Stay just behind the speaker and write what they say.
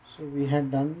So we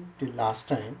had done till last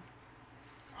time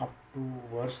up to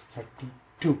verse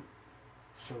 32.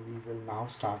 So we will now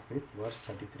start with verse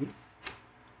 33.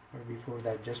 But before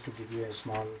that, just to give you a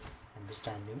small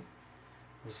understanding,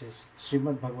 this is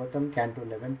Srimad Bhagavatam, Canto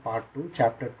 11, Part 2,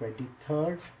 Chapter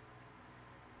 23,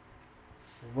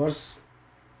 verse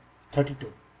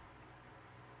 32.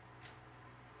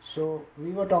 So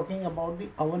we were talking about the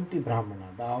Avanti Brahmana.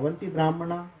 The Avanti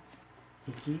Brahmana,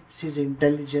 he keeps his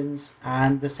intelligence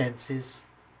and the senses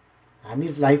and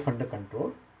his life under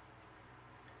control.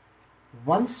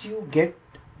 Once you get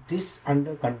this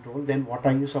under control, then what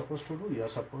are you supposed to do? You are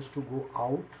supposed to go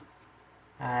out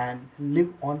and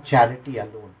live on charity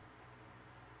alone.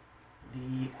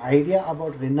 The idea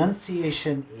about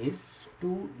renunciation is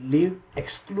to live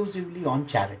exclusively on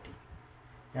charity.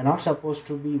 You're not supposed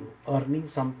to be earning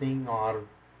something or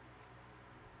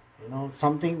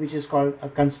something which is called a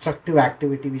constructive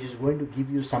activity which is going to give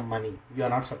you some money. You are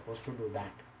not supposed to do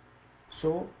that.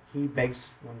 So he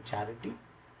begs on charity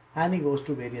and he goes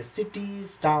to various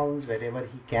cities, towns, wherever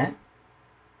he can,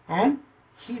 and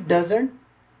he doesn't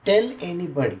tell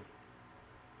anybody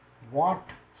what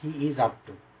he is up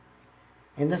to.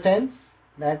 In the sense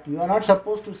that you are not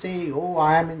supposed to say, oh,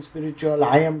 I am in spiritual,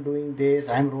 I am doing this,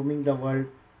 I am roaming the world.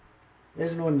 There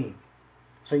is no need.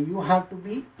 So you have to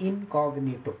be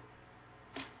incognito.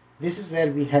 This is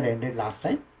where we had ended last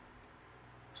time.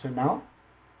 So now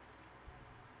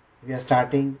we are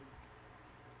starting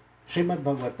Srimad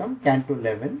Bhagavatam, Canto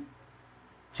 11,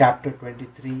 Chapter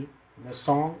 23, the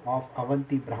Song of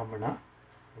Avanti Brahmana,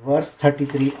 verse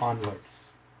 33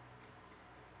 onwards.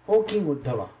 O King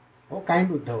Uddhava, O kind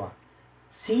Uddhava,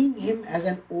 seeing him as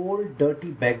an old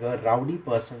dirty beggar, rowdy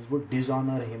persons would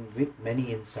dishonor him with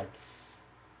many insults.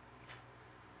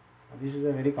 This is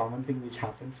a very common thing which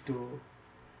happens to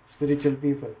spiritual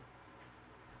people.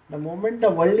 The moment the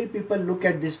worldly people look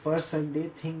at this person, they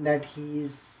think that he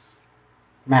is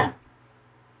mad.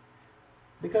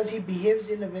 Because he behaves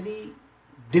in a very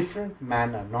different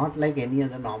manner, not like any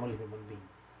other normal human being.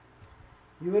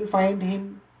 You will find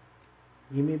him,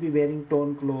 he may be wearing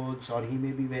torn clothes or he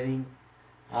may be wearing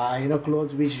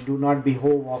clothes which do not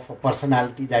behove of a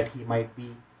personality that he might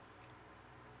be.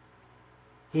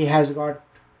 He has got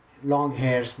long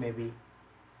hairs, maybe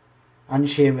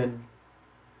unshaven.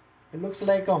 It looks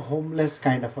like a homeless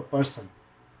kind of a person.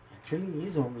 Actually, he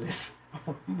is homeless.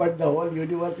 But the whole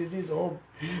universe is his home.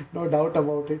 No doubt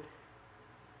about it.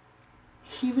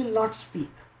 He will not speak.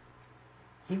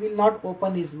 He will not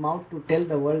open his mouth to tell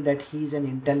the world that he is an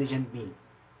intelligent being.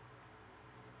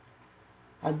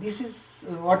 And this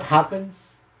is what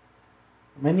happens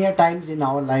many a times in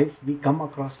our life. We come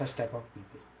across such type of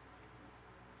people.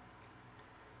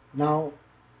 Now,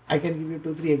 I can give you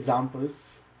 2-3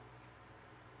 examples.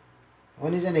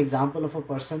 One is an example of a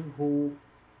person who,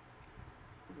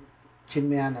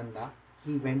 Chinmayananda,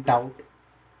 he went out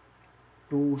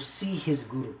to see his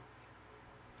guru,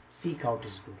 seek out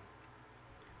his guru.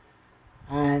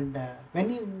 And when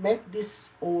he met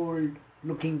this old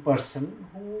looking person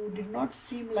who did not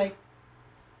seem like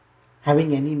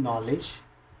having any knowledge,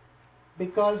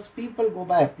 because people go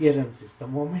by appearances. The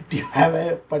moment you have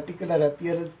a particular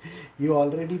appearance, you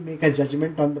already make a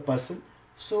judgment on the person.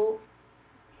 So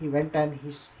he went and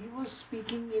he was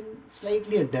speaking in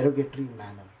slightly a derogatory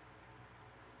manner.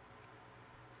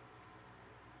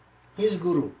 His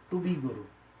guru, to be guru,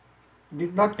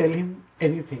 did not tell him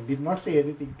anything, did not say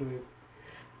anything to him.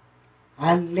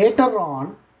 And later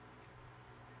on,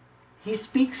 he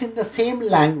speaks in the same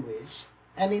language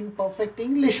and in perfect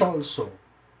English also.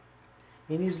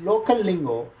 In his local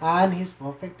lingo and his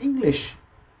perfect English.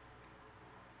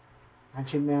 And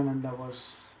Chinmayananda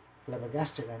was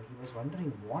flabbergasted and he was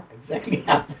wondering what exactly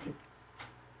happened.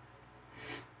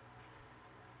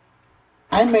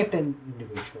 I met an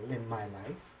individual in my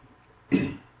life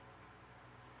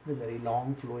with very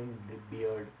long flowing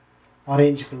beard,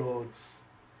 orange clothes,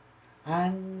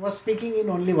 and was speaking in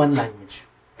only one language,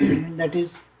 that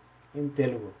is in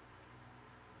Telugu.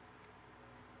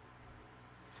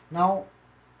 Now,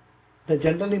 the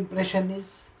general impression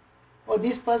is, oh,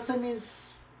 this person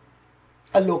is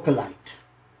a localite,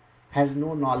 has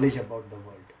no knowledge about the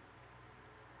world.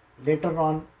 Later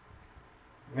on,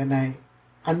 when I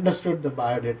understood the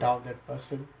biodata of that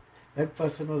person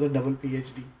was a double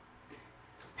PhD.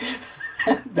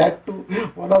 That too,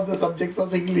 one of the subjects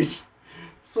was English.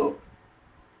 So,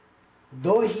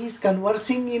 though he is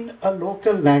conversing in a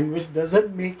local language,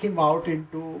 doesn't make him out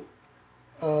into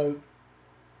a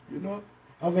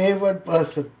wayward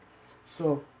person.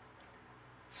 So,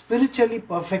 spiritually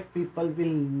perfect people will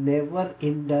never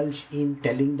indulge in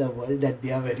telling the world that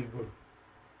they are very good.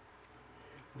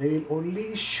 They will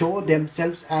only show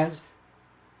themselves as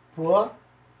poor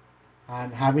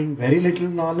and having very little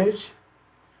knowledge,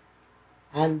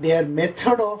 and their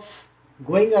method of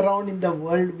going around in the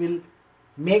world will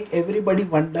make everybody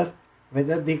wonder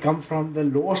whether they come from the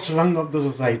lowest rung of the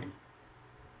society.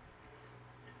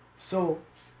 So,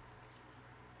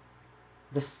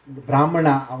 the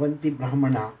Brahmana, Avanti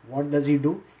Brahmana, what does he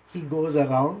do? He goes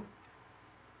around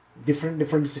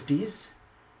different cities,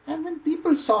 and when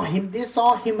people saw him, they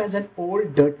saw him as an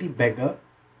old dirty beggar.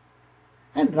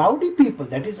 And rowdy people,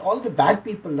 that is all the bad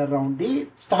people around, they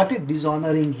started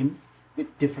dishonoring him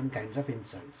with different kinds of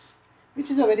insults, which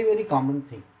is a very, very common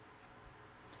thing.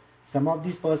 Some of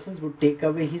these persons would take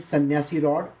away his sannyasi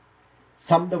rod,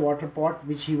 some the water pot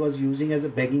which he was using as a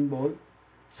begging bowl,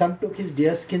 some took his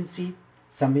deerskin seat,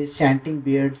 some his chanting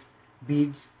beads,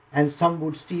 and some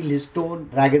would steal his torn,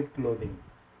 ragged clothing.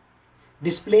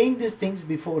 Displaying these things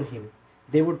before him,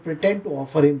 they would pretend to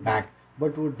offer him back,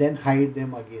 but would then hide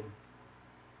them again.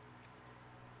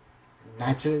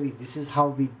 Naturally, this is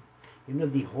how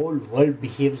the whole world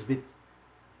behaves with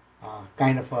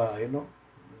kind of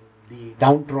the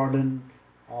downtrodden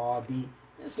or the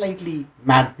slightly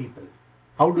mad people.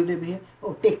 How do they behave?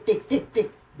 Oh, take.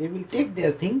 They will take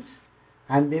their things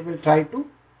and they will try to.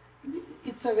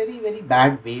 It's a very, very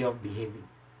bad way of behaving.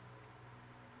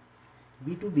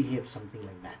 We too behave something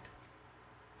like that.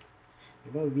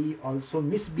 We also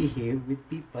misbehave with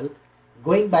people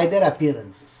going by their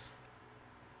appearances.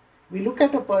 We look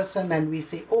at a person and we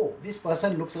say, oh, this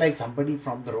person looks like somebody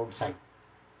from the roadside,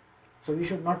 so we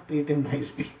should not treat him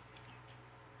nicely.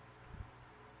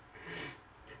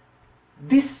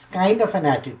 This kind of an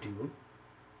attitude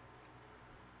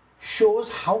shows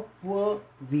how poor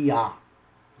we are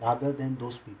rather than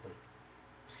those people.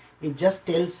 It just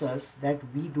tells us that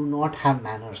we do not have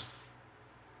manners.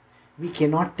 We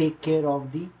cannot take care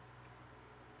of the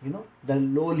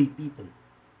lowly people,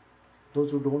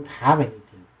 those who don't have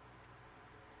anything.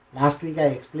 Last week I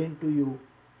explained to you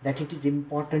that it is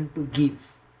important to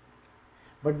give.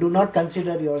 But do not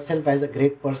consider yourself as a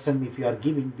great person if you are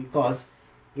giving, because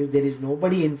if there is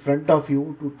nobody in front of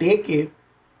you to take it,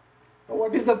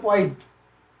 what is the point?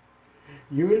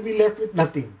 You will be left with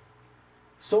nothing.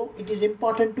 So it is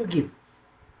important to give.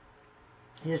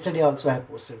 Yesterday also I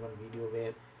posted one video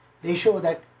where they show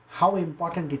that how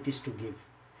important it is to give.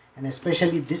 And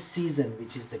especially this season,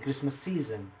 which is the Christmas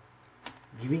season,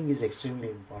 giving is extremely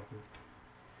important.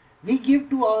 We give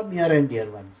to our near and dear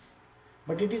ones,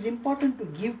 but it is important to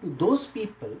give to those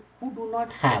people who do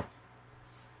not have.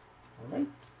 Alright?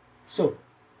 So,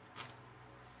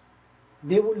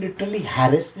 they would literally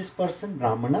harass this person,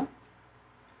 Brahmana.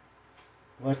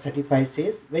 Verse 35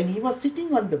 says, when he was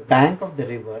sitting on the bank of the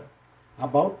river,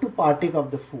 about to partake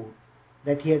of the food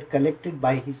that he had collected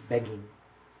by his begging,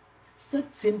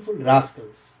 such sinful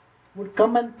rascals would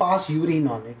come and pass urine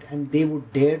on it, and they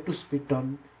would dare to spit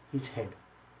on his head.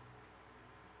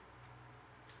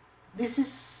 This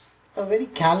is a very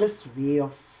callous way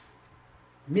of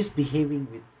misbehaving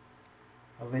with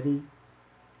a very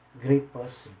great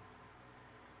person.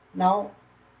 Now,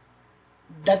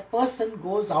 that person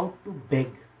goes out to beg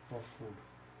for food.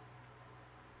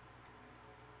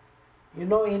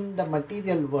 In the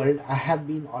material world, I have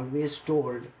been always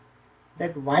told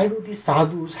that why do the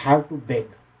sadhus have to beg?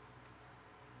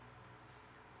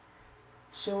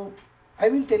 So, I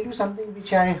will tell you something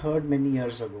which I heard many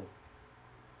years ago.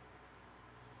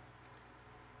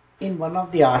 In one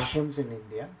of the ashrams in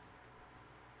India,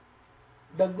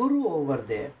 the guru over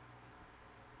there,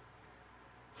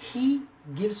 he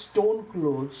gives torn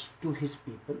clothes to his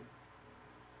people.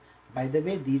 By the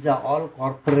way, these are all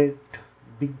corporate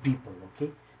big people,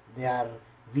 okay? They are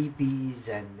VPs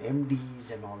and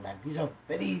MDs and all that. These are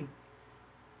very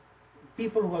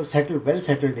people who have well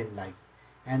settled in life.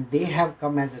 And they have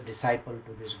come as a disciple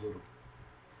to this guru.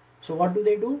 So what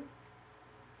do?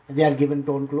 They are given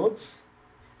torn clothes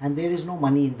and there is no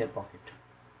money in their pocket.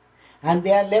 And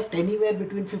they are left anywhere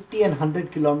between 50 and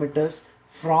 100 kilometers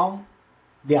from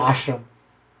the ashram.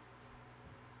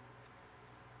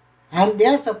 And they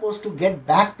are supposed to get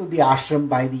back to the ashram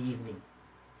by the evening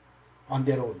on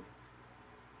their own.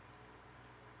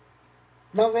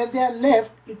 Now where they are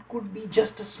left, it could be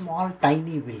just a small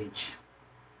tiny village.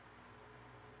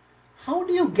 How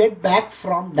do you get back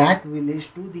from that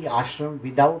village to the ashram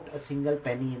without a single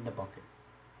penny in the pocket?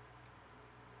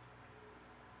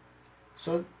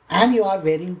 So, and you are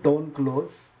wearing torn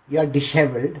clothes, you are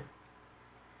disheveled.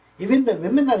 Even the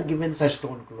women are given such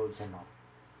torn clothes and all.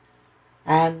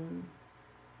 And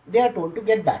they are told to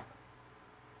get back.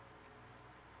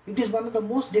 It is one of the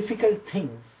most difficult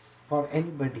things for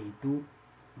anybody to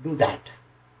do that.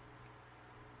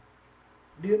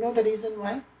 Do you know the reason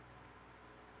why?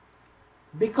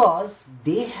 Because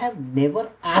they have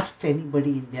never asked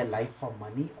anybody in their life for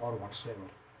money or whatsoever.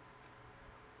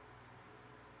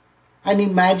 And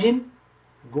imagine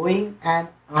going and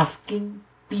asking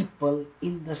people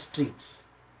in the streets,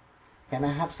 can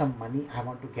I have some money? I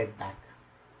want to get back.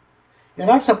 You're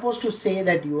not supposed to say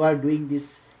that you are doing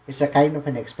this, it's a kind of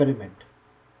an experiment.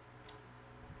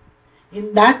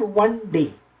 In that one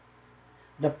day,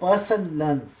 the person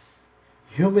learns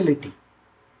humility,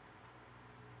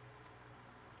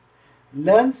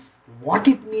 learns what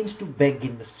it means to beg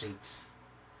in the streets,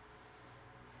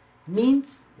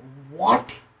 means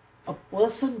what a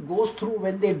person goes through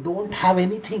when they don't have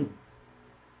anything.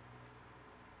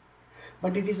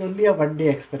 But it is only a one day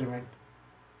experiment.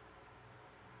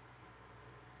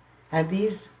 And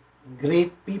these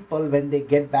great people, when they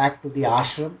get back to the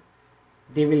ashram,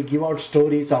 they will give out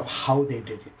stories of how they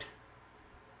did it.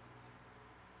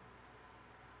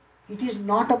 It is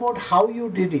not about how you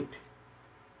did it.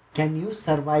 Can you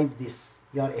survive this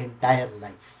your entire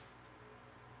life?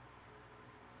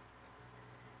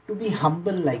 To be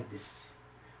humble like this,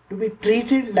 to be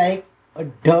treated like a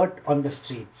dirt on the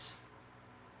streets.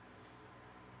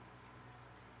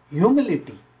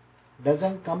 Humility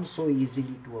doesn't come so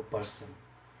easily to a person.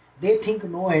 They think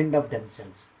no end of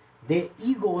themselves. Their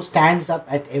ego stands up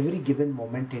at every given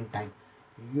moment in time.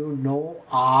 You know,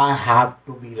 I have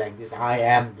to be like this. I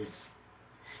am this.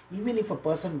 Even if a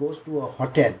person goes to a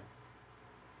hotel,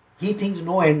 he thinks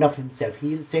no end of himself.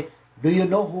 He will say, do you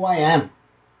know who I am?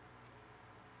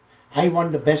 I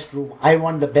want the best room. I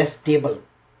want the best table.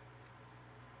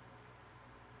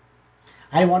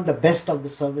 I want the best of the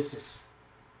services.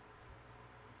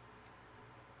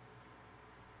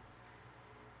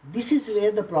 This is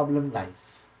where the problem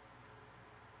lies.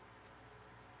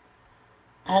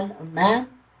 And a man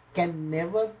can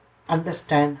never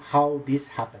understand how this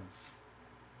happens.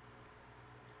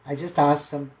 I just asked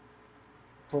some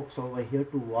folks over here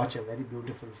to watch a very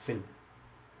beautiful film.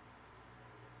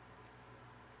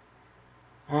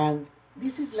 And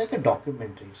this is like a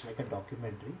documentary. It's like a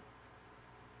documentary.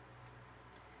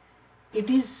 It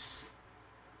is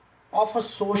of a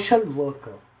social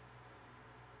worker.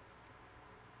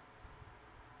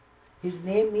 His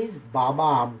name is Baba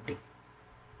Amte.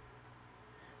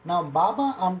 Now,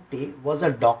 Baba Amte was a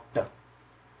doctor.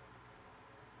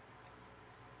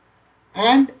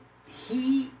 And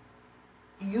he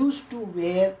used to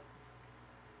wear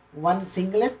one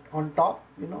singlet on top,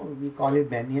 we call it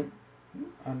banyan,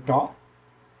 on top,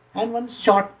 and one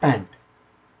short pant.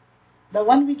 The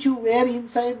one which you wear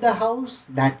inside the house,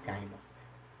 that kind of.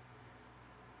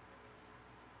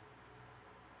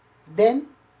 Then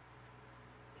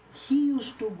he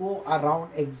used to go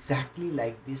around exactly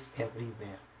like this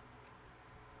everywhere.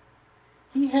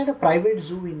 He had a private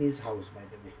zoo in his house, by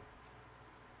the way.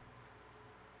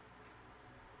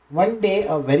 One day,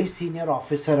 a very senior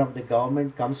officer of the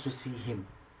government comes to see him.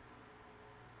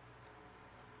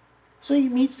 So he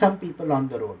meets some people on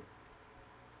the road.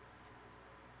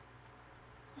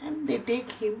 And they take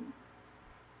him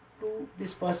to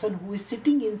this person who is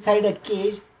sitting inside a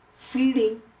cage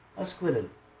feeding a squirrel.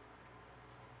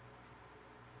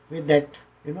 With that,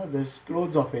 this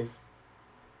clothes of his.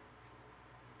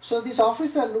 So this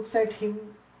officer looks at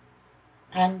him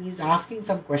and he's asking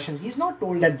some questions. He's not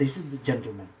told that this is the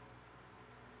gentleman.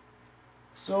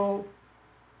 So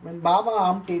when Baba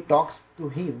Amte talks to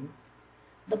him,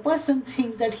 the person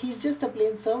thinks that he's just a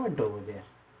plain servant over there.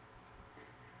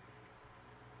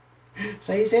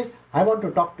 So he says, I want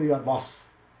to talk to your boss.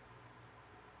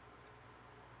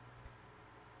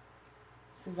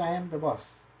 He says, I am the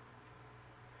boss.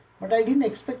 But I didn't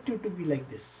expect you to be like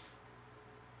this.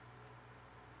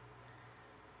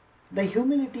 The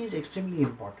humility is extremely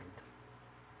important.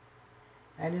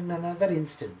 And in another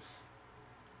instance,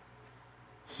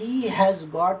 he has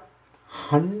got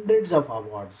hundreds of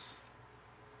awards.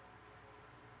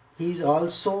 He is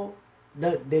also,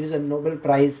 there is a Nobel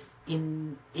Prize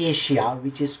in Asia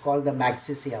which is called the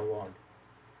Magsaysay Award.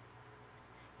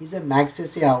 He's a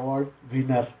Magsaysay Award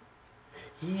winner.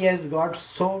 He has got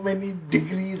so many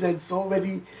degrees and so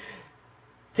many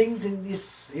things in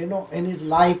this, in his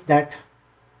life that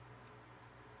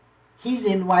he's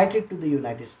invited to the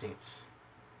United States.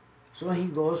 So he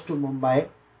goes to Mumbai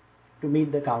to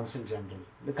meet the Consul General,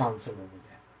 the council over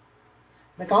there.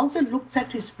 The council looks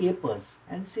at his papers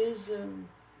and says,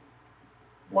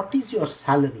 what is your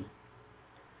salary?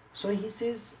 So he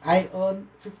says, I earn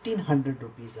 1500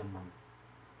 rupees a month.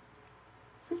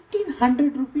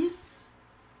 1500 rupees?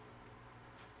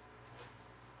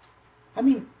 I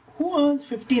mean, who earns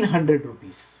 1500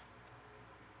 rupees?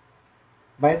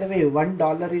 By the way,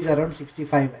 $1 is around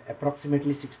 65,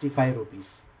 approximately 65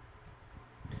 rupees.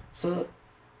 So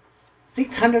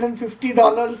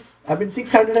 $650,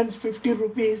 650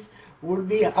 rupees would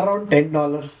be around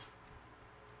 $10.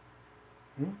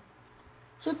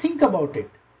 So think about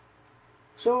it.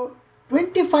 So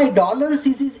 $25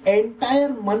 is his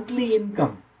entire monthly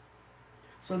income.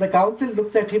 So the council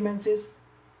looks at him and says,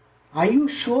 are you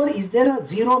sure? Is there a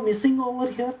zero missing over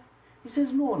here? He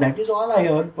says, no, that is all I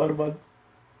earn per month.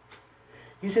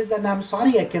 He says, then I'm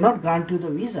sorry, I cannot grant you the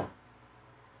visa.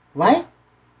 Why?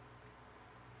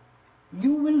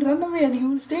 You will run away and you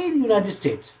will stay in the United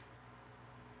States.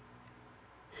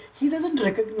 He doesn't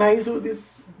recognize who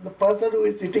the person who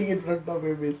is sitting in front of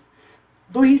him is.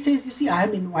 Though he says, you see, I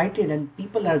am invited and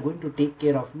people are going to take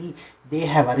care of me. They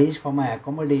have arranged for my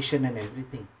accommodation and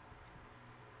everything.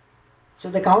 So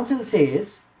the council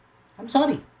says, I'm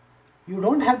sorry, you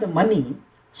don't have the money,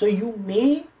 so you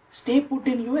may stay put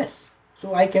in US.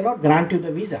 So I cannot grant you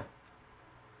the visa.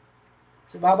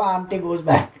 So Baba Amte goes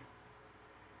back.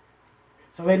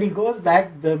 So when he goes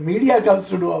back, the media comes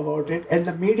to know about it and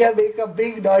the media make a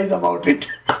big noise about it.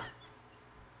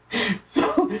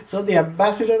 So the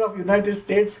ambassador of United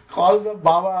States calls up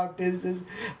Baba Amte and says,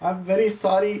 I'm very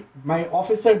sorry, my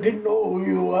officer didn't know who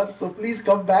you were, so please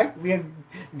come back, we are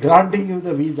granting you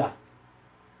the visa.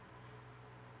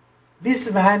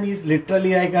 This man is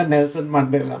literally like a Nelson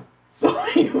Mandela. So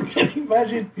you can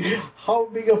imagine how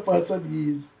big a person he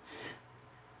is.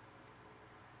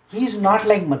 He is not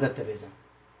like Mother Teresa.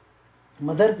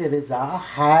 Mother Teresa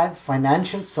had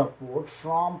financial support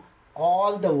from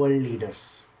all the world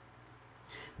leaders.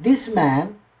 This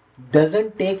man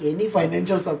doesn't take any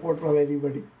financial support from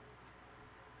anybody.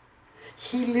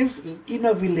 He lives in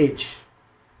a village.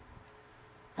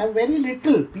 And very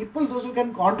little. People, those who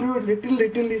can contribute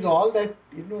little is all that,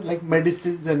 like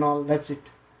medicines and all, that's it.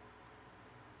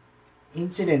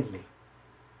 Incidentally,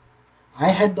 I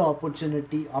had the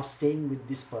opportunity of staying with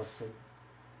this person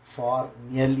for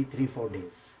nearly 3-4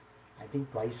 days. I think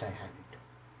twice I had it.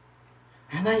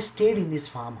 And I stayed in his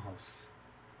farmhouse.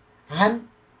 And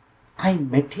I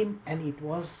met him and it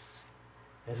was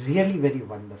really very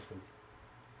wonderful.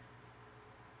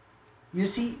 You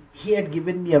see, he had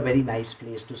given me a very nice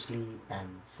place to sleep and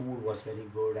food was very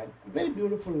good and a very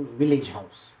beautiful village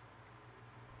house.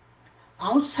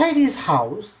 Outside his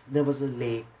house, there was a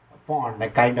lake, a pond, a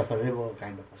kind of a river,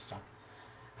 kind of a stuff.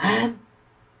 And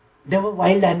there were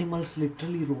wild animals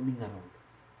literally roaming around.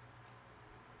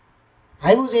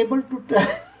 I was able to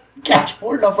catch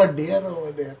hold of a deer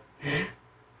over there.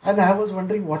 And I was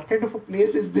wondering, what kind of a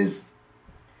place is this?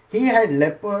 He had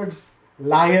leopards,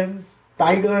 lions,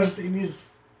 tigers in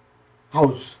his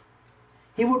house.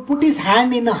 He would put his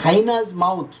hand in a hyena's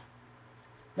mouth.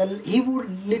 He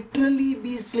would literally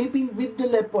be sleeping with the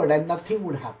leopard and nothing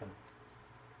would happen.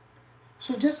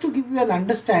 So just to give you an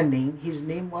understanding, his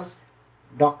name was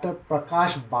Dr.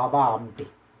 Prakash Baba Amte.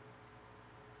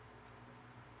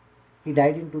 He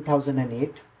died in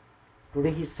 2008.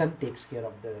 Today his son takes care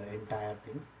of the entire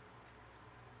thing.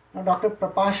 Now Dr.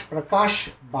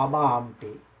 Prakash Baba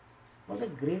Amte was a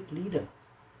great leader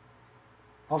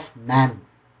of man.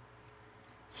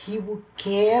 He would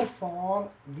care for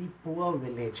the poor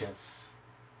villagers.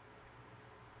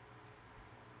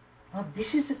 Now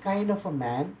this is a kind of a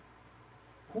man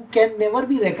who can never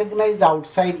be recognized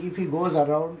outside if he goes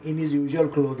around in his usual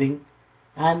clothing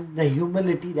and the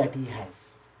humility that he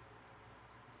has.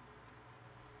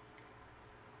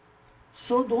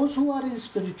 So those who are in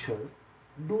spiritual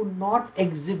do not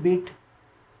exhibit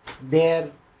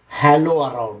their halo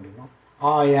around,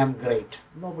 I am great.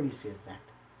 Nobody says that.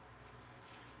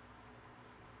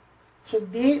 So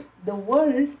the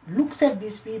world looks at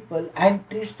these people and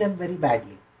treats them very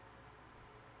badly.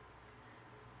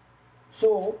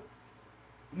 So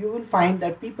you will find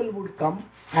that people would come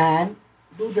and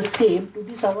do the same to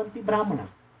this Avanti Brahmana.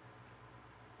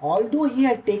 Although he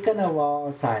had taken a vow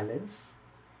of silence,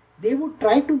 they would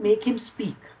try to make him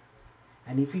speak.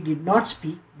 And if he did not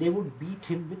speak, they would beat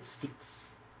him with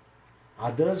sticks.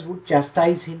 Others would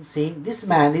chastise him, saying, this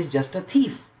man is just a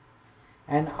thief.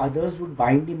 And others would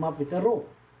bind him up with a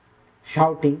rope,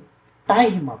 shouting, tie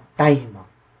him up, tie him up.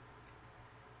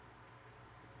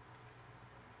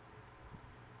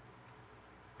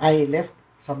 I left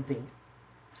something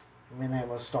when I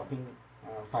was talking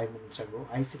 5 minutes ago.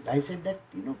 I said that,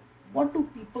 what do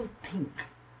people think?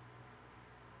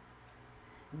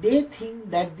 They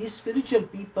think that these spiritual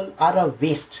people are a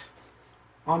waste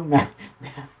on man. They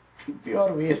are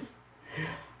pure waste.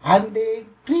 And they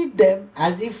treat them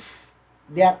as if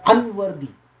they are unworthy.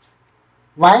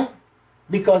 Why?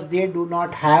 Because they do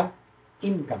not have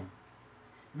income.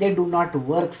 They do not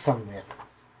work somewhere.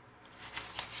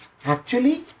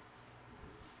 Actually,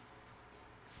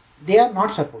 they are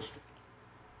not supposed to.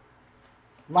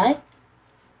 Why?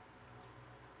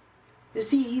 You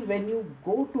see, when you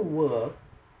go to work,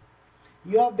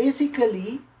 you are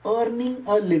basically earning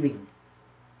a living.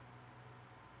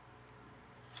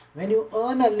 When you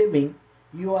earn a living,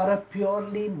 you are a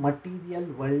purely material,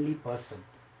 worldly person.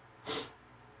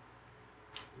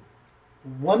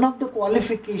 One of the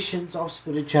qualifications of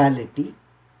spirituality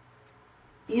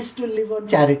is to live on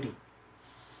charity.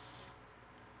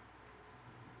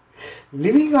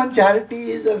 Living on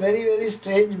charity is a very, very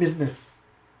strange business.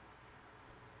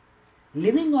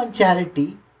 Living on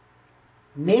charity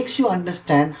makes you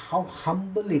understand how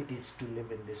humble it is to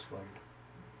live in this world.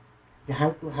 You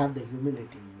have to have the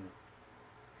humility in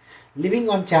you. Living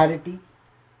on charity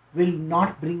will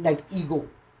not bring that ego.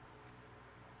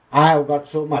 I have got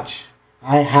so much.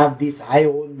 I have this. I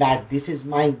own that. This is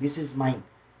mine. This is mine.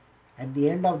 At the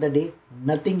end of the day,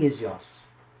 nothing is yours.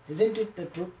 Isn't it the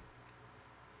truth?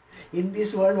 In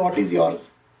this world, what is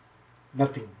yours?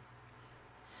 Nothing.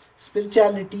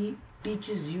 Spirituality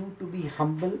teaches you to be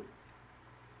humble.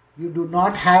 You do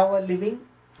not have a living,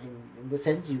 in the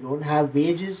sense you don't have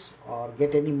wages or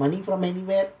get any money from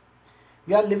anywhere.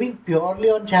 You are living purely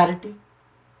on charity.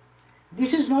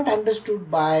 This is not understood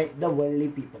by the worldly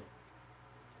people.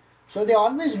 So they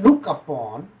always look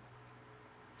upon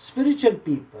spiritual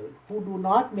people who do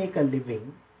not make a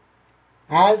living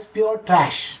as pure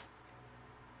trash.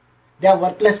 They are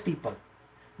worthless people.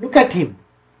 Look at him.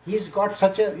 He's got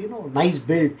such a nice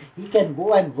build. He can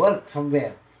go and work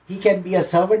somewhere. He can be a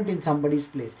servant in somebody's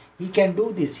place. He can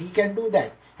do this. He can do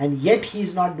that. And yet he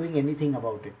is not doing anything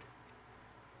about it.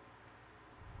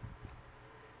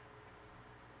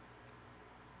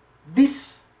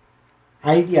 This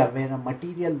idea where a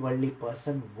material worldly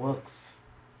person works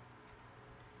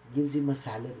gives him a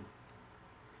salary,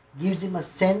 gives him a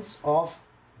sense of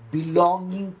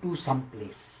belonging to some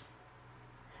place.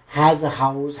 Has a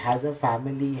house, has a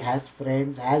family, has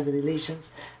friends, has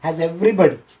relations, has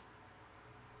everybody.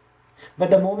 But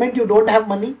the moment you don't have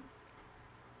money,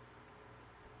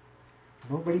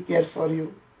 nobody cares for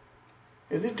you.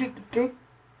 Isn't it the truth?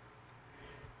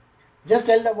 Just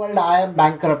tell the world, I am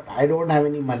bankrupt, I don't have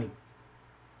any money.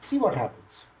 See what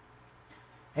happens.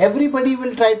 Everybody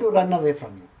will try to run away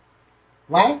from you.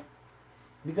 Why?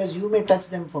 Because you may touch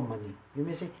them for money. You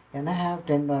may say, can I have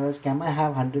 $10? Can I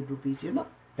have 100 rupees?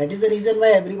 That is the reason why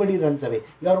everybody runs away.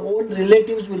 Your own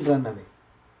relatives will run away.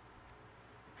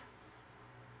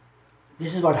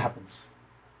 This is what happens.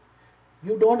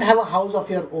 You don't have a house of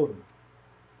your own.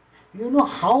 You know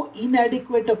how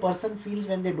inadequate a person feels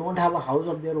when they don't have a house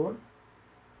of their own?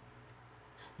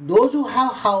 Those who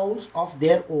have a house of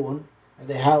their own,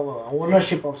 they have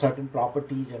ownership of certain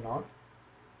properties and all,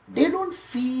 they don't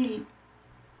feel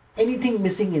anything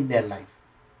missing in their life.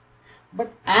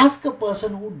 But ask a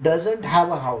person who doesn't have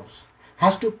a house,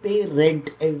 has to pay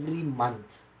rent every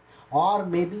month, or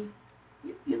maybe,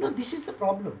 this is the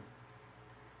problem.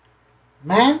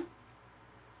 Man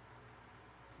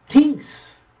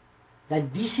thinks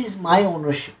that this is my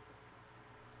ownership.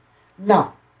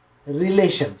 Now,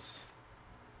 relations.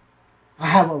 I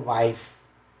have a wife,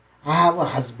 I have a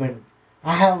husband,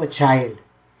 I have a child.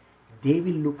 They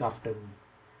will look after me.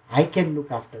 I can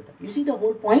look after them. You see the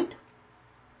whole point?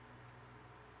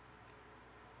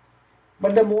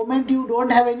 But the moment you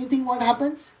don't have anything, what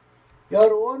happens?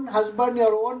 Your own husband,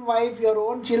 your own wife, your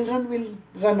own children will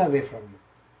run away from you.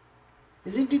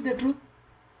 Isn't it the truth?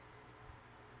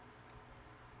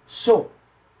 So,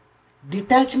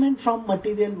 detachment from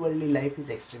material worldly life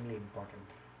is extremely important.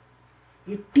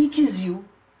 It teaches you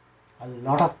a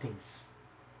lot of things.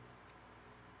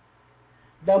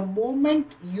 The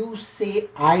moment you say,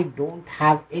 I don't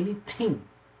have anything,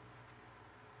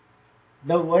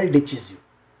 the world ditches you.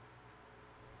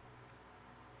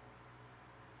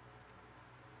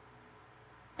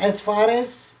 As far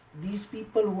as these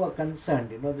people who are concerned,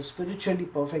 the spiritually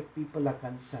perfect people are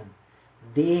concerned,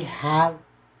 they have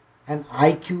an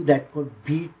IQ that could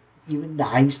beat even the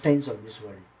Einsteins of this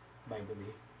world, by the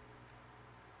way.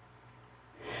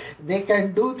 They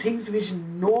can do things which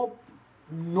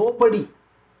nobody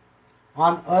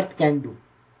on earth can do.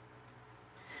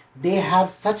 They have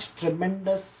such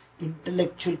tremendous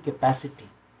intellectual capacity,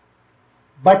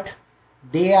 but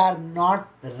they are not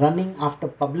running after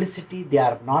publicity, they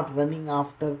are not running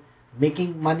after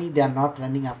making money, they are not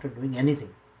running after doing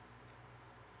anything.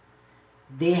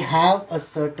 They have a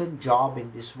certain job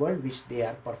in this world which they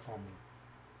are performing.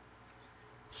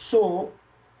 So,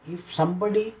 if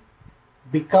somebody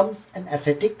becomes an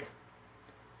ascetic,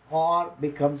 or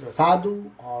becomes a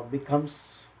sadhu or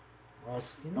becomes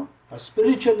a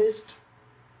spiritualist,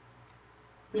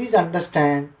 please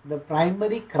understand the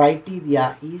primary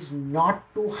criteria is not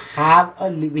to have a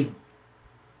living,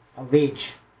 a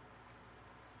wage.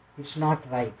 It's not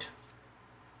right.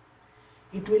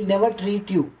 It will never treat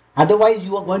you. Otherwise,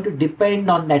 you are going to depend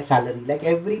on that salary. Like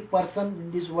every person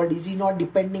in this world, is he not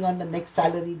depending on the next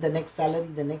salary, the next salary,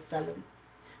 the next salary?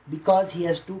 Because he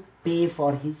has to pay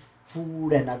for his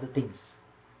food and other things.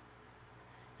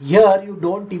 Here, you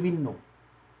don't even know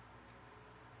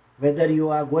whether you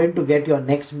are going to get your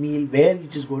next meal, where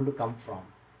it is going to come from.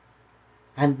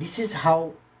 And this is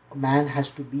how a man has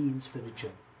to be in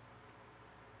spiritual.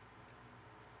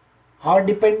 Our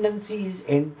dependency is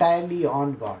entirely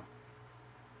on God.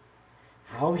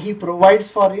 How he provides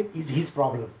for it is his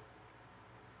problem.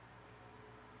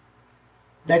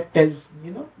 That tells,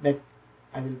 that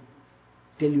I will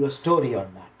tell you a story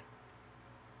on that.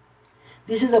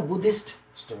 This is a Buddhist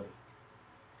story.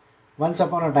 Once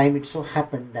upon a time, it so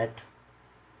happened that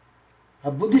a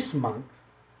Buddhist monk,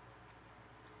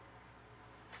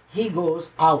 he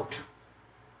goes out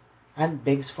and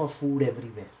begs for food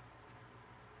everywhere.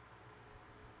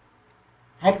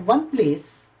 At one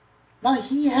place, now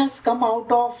he has come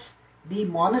out of the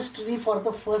monastery for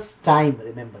the first time,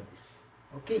 remember this.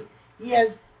 Okay,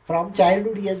 from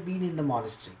childhood he has been in the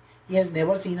monastery. He has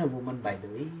never seen a woman, by the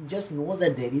way. He just knows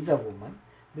that there is a woman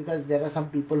because there are some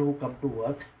people who come to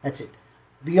work, that's it.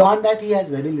 Beyond that, he has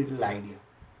very little idea.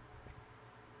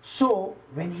 So,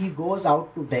 when he goes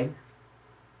out to beg,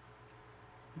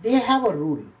 they have a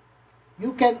rule.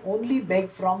 You can only beg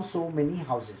from so many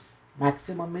houses.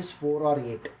 Maximum is 4 or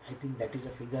 8. I think that is a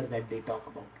figure that they talk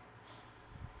about.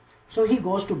 So he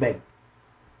goes to beg.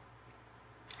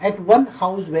 At one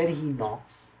house where he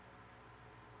knocks,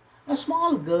 a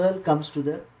small girl comes to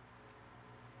the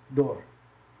door.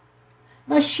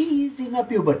 Now she is in a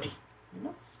puberty,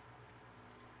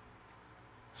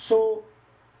 So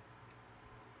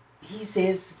he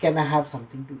says, can I have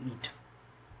something to eat?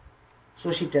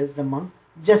 So she tells the monk,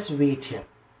 just wait here.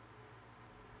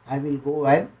 I will go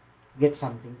and get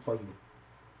something for you.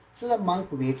 So the monk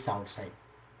waits outside.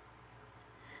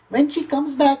 When she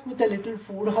comes back with a little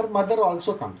food, her mother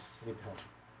also comes with her.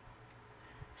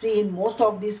 See, in most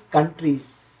of these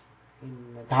countries,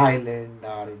 in Thailand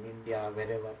or in India,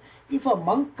 wherever, if a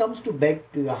monk comes to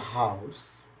beg to your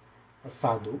house, a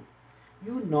sadhu,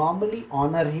 you normally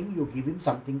honor him, you give him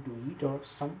something to eat or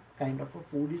some kind of a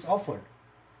food is offered.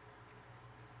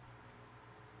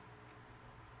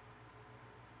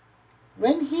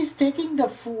 When he is taking the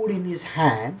food in his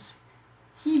hands,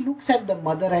 he looks at the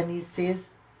mother and he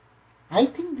says, I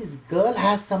think this girl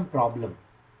has some problem.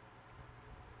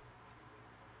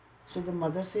 So the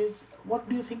mother says, what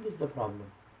do you think is the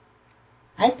problem?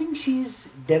 I think she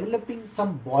is developing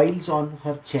some boils on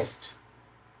her chest.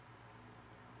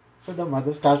 So the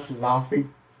mother starts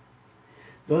laughing.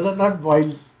 Those are not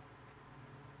boils.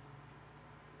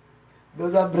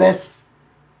 Those are breasts.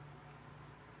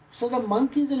 So the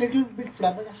monk is a little bit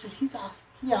flabbergasted. He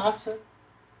asks her,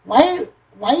 why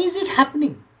is it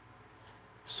happening?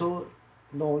 So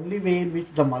the only way in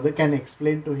which the mother can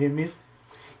explain to him is,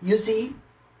 you see,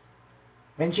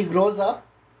 when she grows up,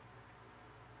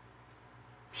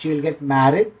 she will get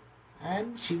married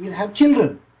and she will have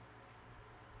children.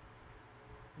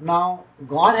 Now,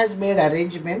 God has made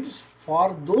arrangements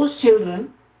for those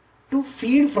children to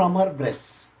feed from her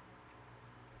breasts.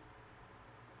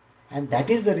 And that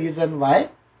is the reason why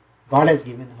God has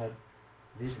given her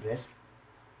this breast.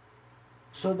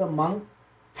 So the monk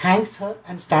thanks her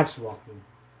and starts walking.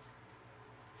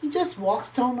 He just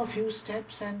walks down a few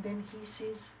steps and then he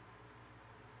says,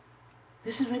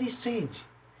 this is very strange.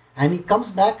 And he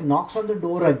comes back, knocks on the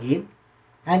door again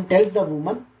and tells the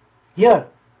woman, here,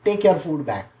 take your food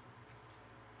back.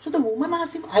 So the woman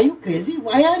asks him, are you crazy?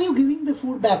 Why are you giving the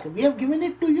food back? We have given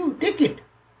it to you, take it.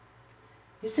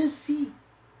 He says, see,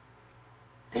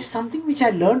 there's something which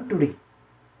I learned today.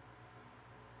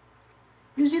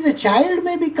 You see, the child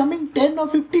may be coming 10 or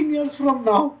 15 years from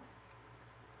now.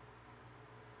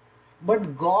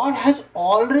 But God has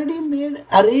already made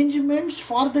arrangements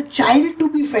for the child to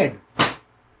be fed.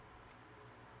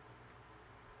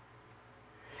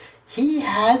 He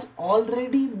has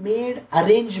already made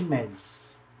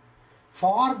arrangements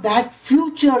for that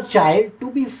future child to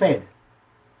be fed.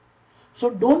 So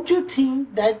don't you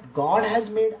think that God has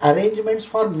made arrangements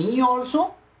for me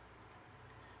also?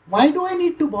 Why do I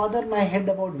need to bother my head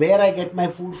about where I get my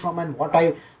food from and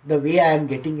the way I am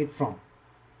getting it from?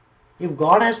 If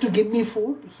God has to give me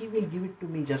food, He will give it to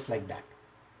me just like that.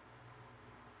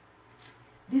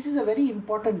 This is a very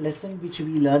important lesson which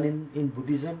we learn in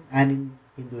Buddhism and in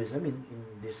Hinduism, in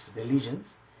these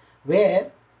religions,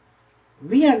 where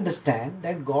we understand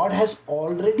that God has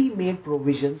already made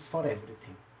provisions for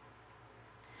everything.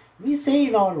 We say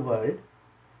in our world,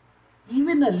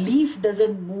 even a leaf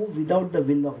doesn't move without the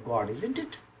will of God, isn't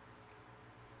it?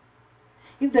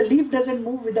 If the leaf doesn't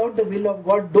move without the will of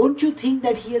God, don't you think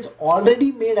that He has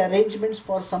already made arrangements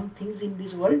for some things in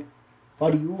this world?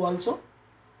 For you also?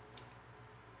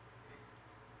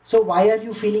 So why are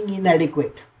you feeling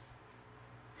inadequate?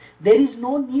 There is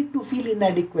no need to feel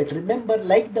inadequate. Remember,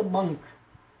 like the monk,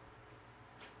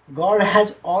 God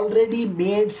has already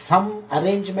made some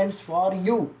arrangements for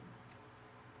you.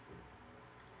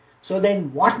 So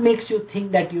then what makes you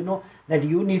think that that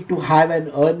you need to have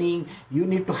an earning, you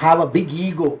need to have a big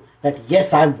ego that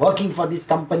yes, I am working for this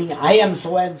company, I am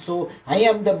so and so, I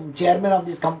am the chairman of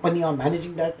this company or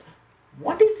managing that.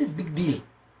 What is this big deal?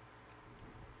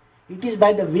 It is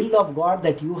by the will of God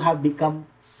that you have become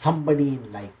somebody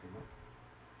in life.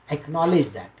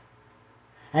 Acknowledge that.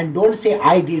 And don't say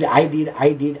I did.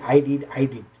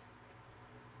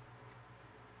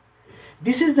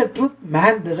 This is the truth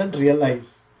man doesn't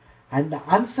realize. And the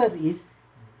answer is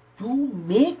to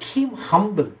make him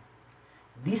humble.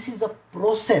 This is a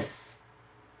process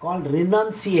called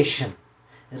renunciation.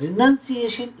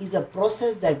 Renunciation is a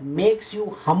process that makes you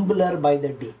humbler by the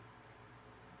day.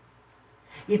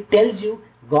 It tells you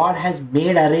God has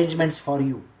made arrangements for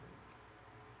you.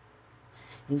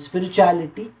 In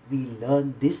spirituality, we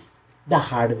learn this the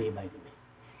hard way, by the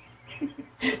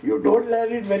way. You don't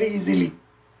learn it very easily.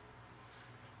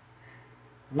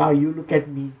 Now you look at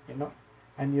me,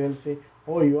 and you will say,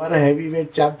 oh, you are a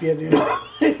heavyweight champion,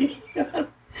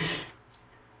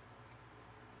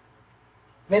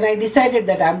 When I decided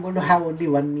that I am going to have only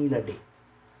one meal a day,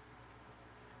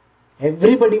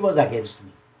 everybody was against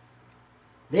me.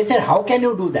 They said, how can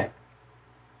you do that?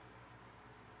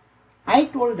 I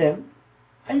told them,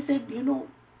 I said,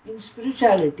 in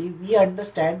spirituality, we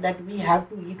understand that we have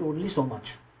to eat only so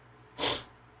much.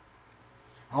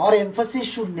 Our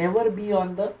emphasis should never be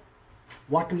on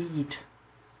what we eat.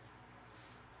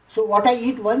 So what I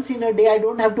eat once in a day, I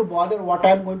don't have to bother what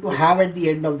I am going to have at the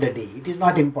end of the day. It is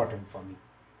not important for me.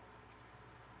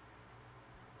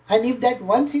 And if that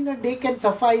once in a day can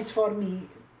suffice for me,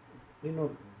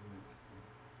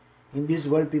 in this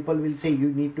world people will say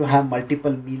you need to have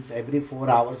multiple meals. Every 4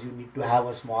 hours you need to have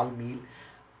a small meal.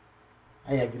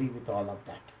 I agree with all of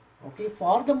that. Okay,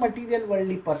 for the material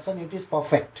worldly person it is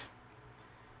perfect.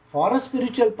 For a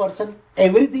spiritual person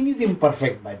everything is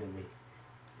imperfect, by the way.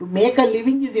 To make a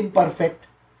living is imperfect.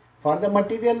 For the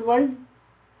material world,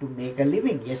 to make a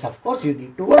living, yes, of course you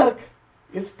need to work.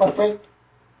 It's perfect.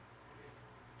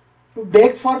 To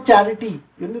beg for charity,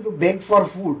 to beg for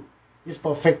food is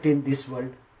perfect in this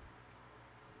world.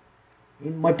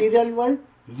 In material world,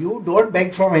 you don't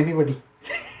beg from anybody.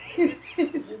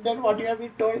 Isn't that what you have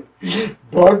been told?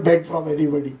 Don't beg from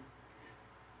anybody.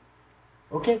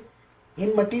 Okay?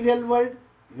 In material world,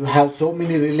 you have so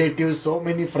many relatives, so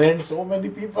many friends, so many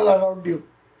people around you.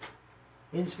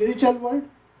 In spiritual world,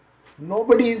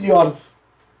 nobody is yours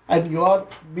and you are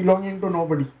belonging to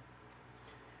nobody.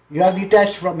 You are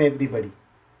detached from everybody.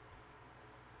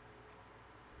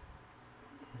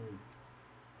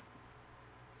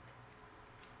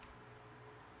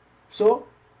 So,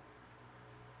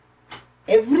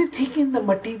 everything in the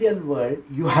material world,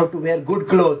 you have to wear good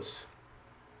clothes.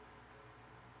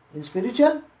 In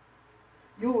spiritual,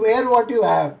 you wear what you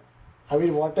have.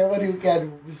 Whatever you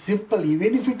can, simple.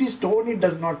 Even if it is stone, it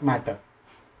does not matter.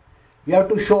 You have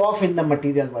to show off in the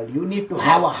material world. You need to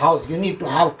have a house, you need to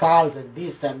have cars and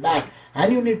this and that.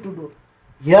 And you need to do.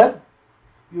 Here,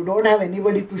 you don't have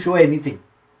anybody to show anything.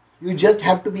 You just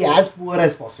have to be as poor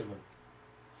as possible.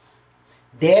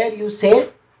 There you say,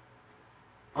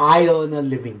 I earn a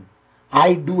living.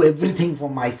 I do everything for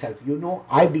myself.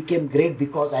 I became great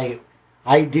because I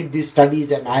did these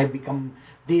studies and I become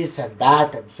this and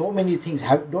that and so many things.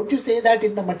 Don't you say that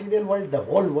in the material world? The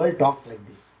whole world talks like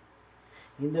this.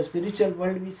 In the spiritual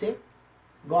world we say,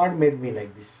 God made me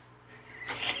like this.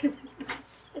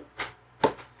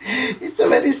 It's a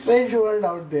very strange world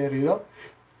out there,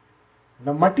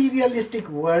 The materialistic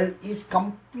world is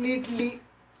completely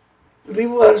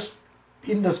reversed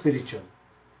in the spiritual.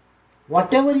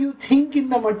 Whatever you think in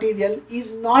the material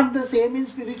is not the same in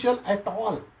spiritual at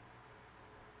all.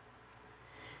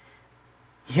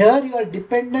 Here you are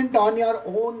dependent on your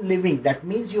own living. That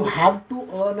means you have to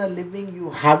earn a living, you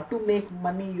have to make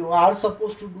money, you are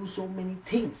supposed to do so many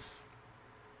things.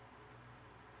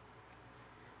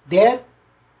 There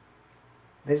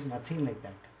is nothing like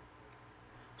that.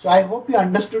 So I hope you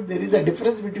understood there is a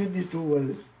difference between these two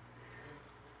worlds.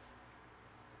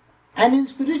 And in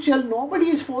spiritual, nobody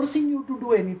is forcing you to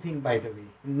do anything, by the way.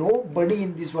 Nobody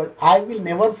in this world. I will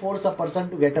never force a person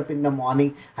to get up in the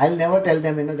morning. I'll never tell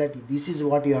them, that this is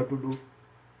what you have to do.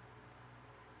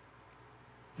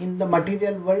 In the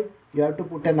material world, you have to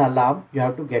put an alarm. You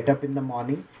have to get up in the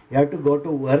morning. You have to go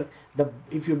to work.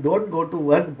 If you don't go to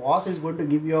work, boss is going to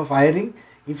give you a firing.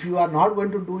 If you are not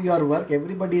going to do your work,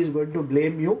 everybody is going to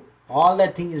blame you. All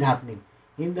that thing is happening.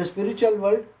 In the spiritual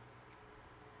world,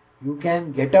 you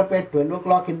can get up at 12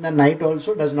 o'clock in the night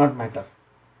also, does not matter.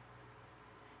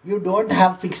 You don't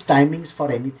have fixed timings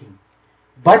for anything.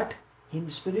 But in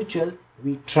spiritual,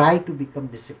 we try to become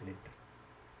disciplined.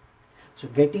 So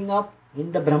getting up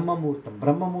in the Brahma Muhurtam.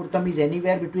 Brahma Muhurtam is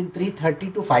anywhere between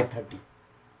 3:30 to 5:30.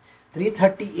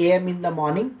 3:30 a.m. in the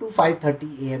morning to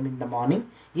 5:30 a.m. in the morning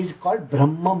is called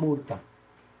Brahma Muhurtam.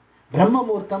 Brahma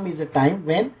Muhurtam is a time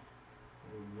when,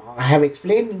 I have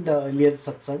explained in the earlier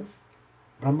satsangs,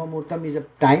 Brahma Muhurtam is a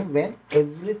time when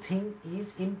everything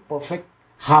is in perfect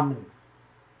harmony.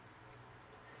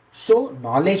 So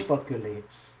knowledge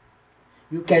percolates.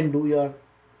 You can do your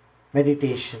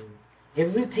meditation.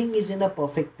 Everything is in a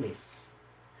perfect place.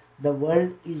 The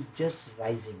world is just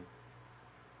rising.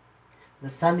 The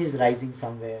sun is rising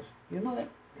somewhere. You know that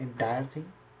entire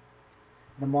thing.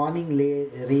 The morning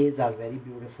rays are very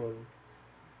beautiful.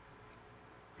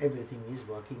 Everything is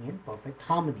working in perfect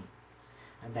harmony.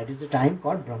 And that is a time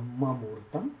called Brahma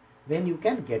Muhurtam, when you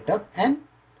can get up and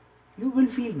you will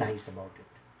feel nice about it.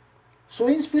 So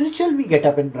in spiritual, we get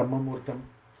up in Brahma Muhurtam.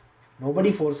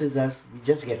 Nobody forces us. We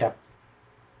just get up.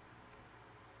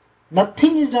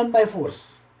 Nothing is done by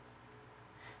force.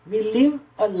 We live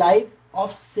a life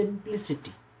of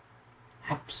simplicity.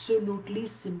 Absolutely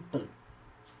simple.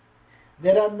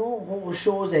 There are no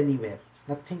shows anywhere.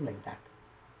 Nothing like that.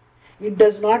 It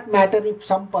does not matter if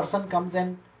some person comes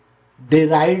and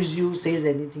derides you, says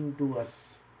anything to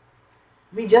us.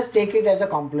 We just take it as a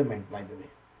compliment, by the way.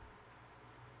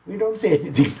 We don't say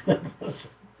anything to that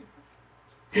person.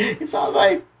 It's all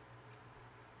right.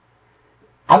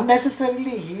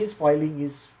 Unnecessarily, he is spoiling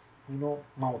his,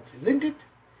 mouth, isn't it?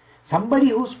 Somebody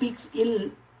who speaks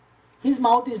ill, his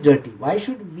mouth is dirty. Why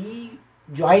should we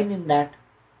join in that?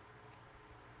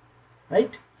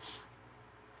 Right?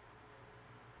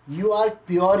 You are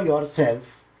pure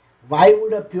yourself. Why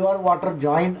would a pure water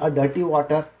join a dirty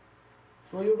water?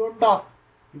 So you don't talk.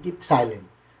 You keep silent.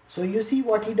 So you see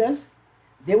what he does?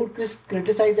 They would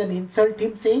criticize and insult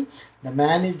him, saying, the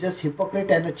man is just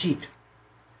hypocrite and a cheat.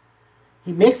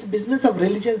 He makes business of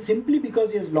religion simply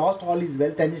because he has lost all his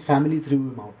wealth and his family threw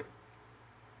him out.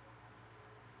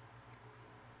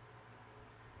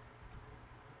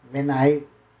 When I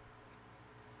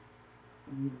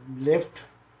left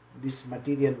this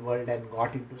material world and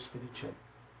got into spiritual,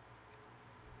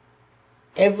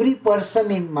 every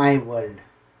person in my world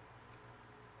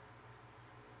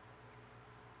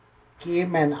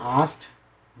came and asked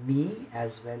me,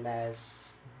 as well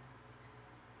as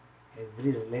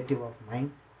every relative of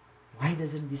mine, why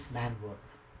doesn't this man work?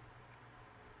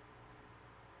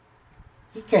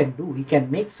 He can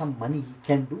make some money, he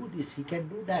can do this, he can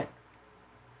do that.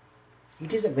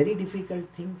 It is a very difficult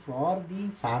thing for the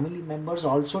family members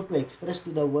also to express to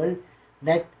the world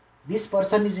that this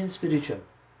person is in spiritual.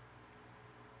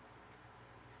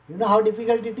 You know how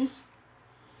difficult it is?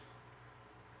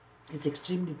 It's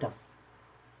extremely tough.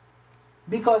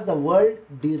 Because the world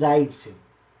derides him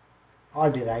or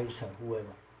derides her,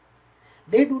 whoever.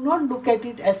 They do not look at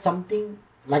it as something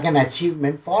like an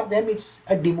achievement. For them, it's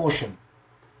a demotion.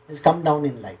 It's come down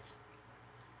in life.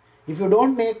 If you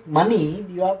don't make money,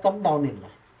 you have come down in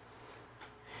life.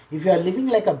 If you are living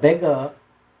like a beggar,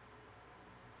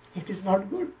 it is not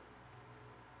good.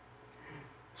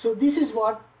 So this is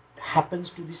what happens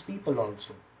to these people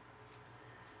also.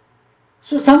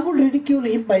 So some would ridicule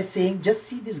him by saying, just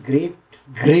see this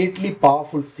greatly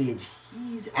powerful sage.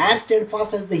 He is as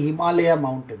steadfast as the Himalaya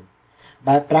mountain.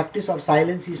 By practice of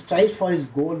silence, he strives for his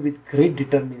goal with great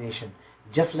determination,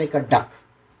 just like a duck.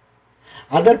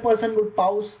 Other person would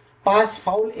pass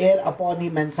foul air upon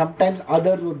him, and sometimes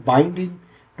others would bind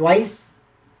this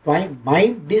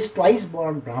twice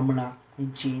born Brahmana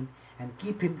in chain and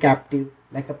keep him captive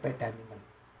like a pet animal.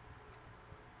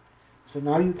 So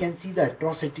now you can see the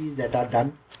atrocities that are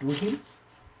done to him.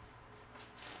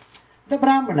 The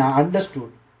Brahmana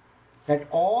understood that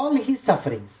all his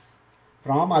sufferings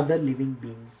from other living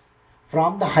beings,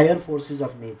 from the higher forces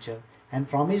of nature, and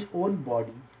from his own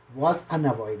body was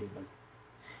unavoidable,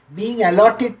 being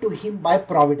allotted to him by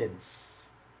providence.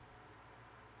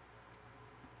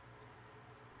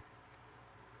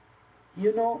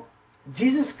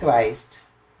 Jesus Christ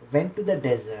went to the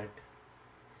desert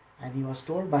and he was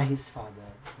told by his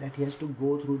father that he has to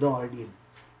go through the ordeal.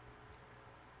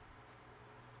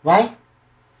 Why?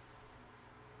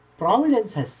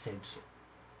 Providence has said so.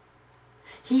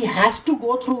 He has to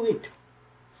go through it.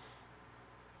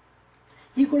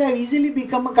 He could have easily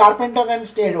become a carpenter and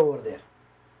stayed over there.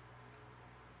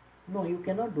 No, you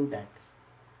cannot do that.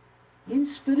 In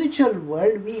spiritual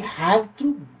world, we have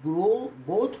to go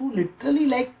through literally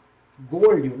like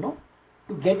gold,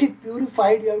 To get it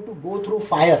purified, you have to go through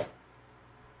fire.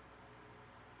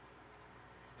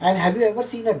 And have you ever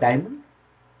seen a diamond?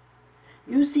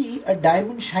 You see, a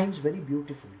diamond shines very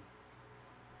beautifully.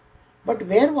 But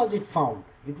where was it found?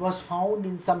 It was found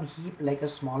in some heap like a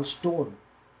small stone.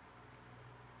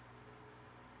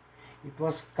 It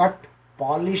was cut,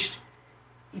 polished.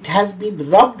 It has been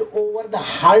rubbed over the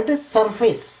hardest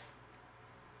surface.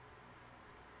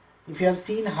 If you have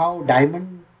seen how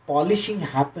diamond polishing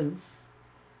happens,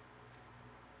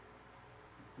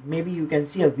 maybe you can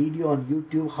see a video on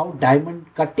YouTube how diamond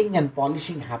cutting and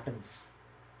polishing happens.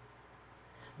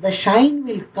 The shine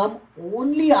will come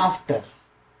only after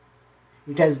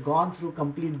it has gone through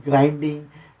complete grinding,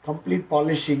 complete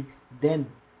polishing, then.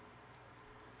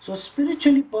 So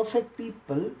spiritually perfect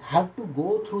people have to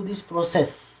go through this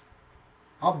process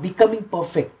of becoming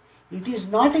perfect. It is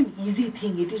not an easy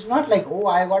thing. It is not like, oh,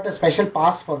 I got a special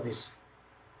pass for this.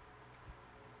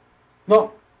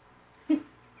 No.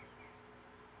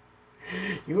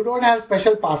 You don't have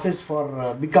special passes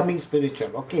for becoming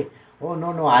spiritual, okay? Oh,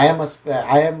 no, I am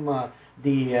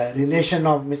the relation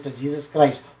of Mr. Jesus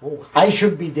Christ. Oh, I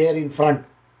should be there in front.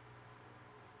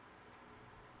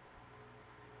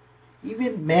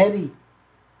 Even Mary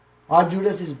or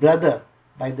Judas' brother,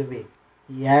 by the way,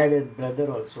 he had a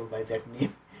brother also by that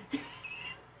name.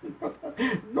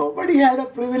 Nobody had a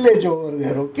privilege over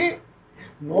there, okay?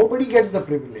 Nobody gets the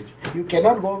privilege. You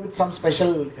cannot go with some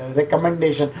special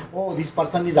recommendation. Oh, this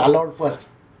person is allowed first.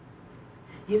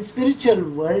 In spiritual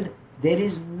world, there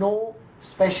is no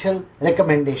special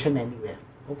recommendation anywhere.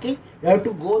 Okay? You have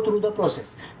to go through the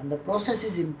process. And the process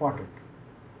is important.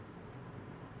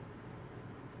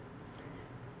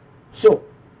 So,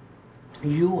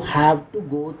 you have to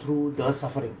go through the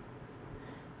suffering.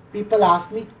 People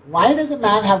ask me, why does a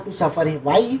man have to suffer?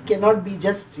 Why he cannot be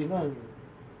just, No.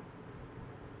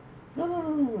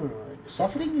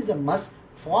 Suffering is a must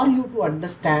for you to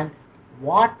understand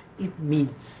what it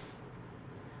means.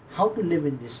 How to live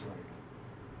in this world.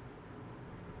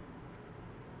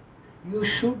 You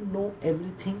should know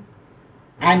everything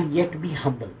and yet be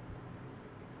humble.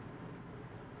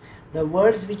 The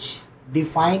words which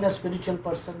define a spiritual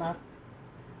person are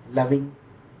loving,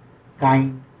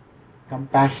 kind,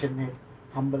 compassionate,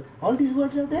 humble. All these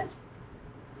words are there.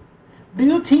 Do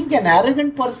you think an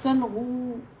arrogant person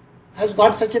who has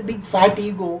got such a big fat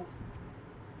ego,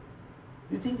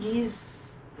 do you think he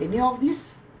is any of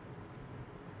these?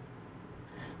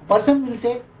 A person will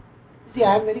say, see,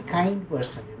 I am a very kind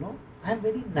person, I am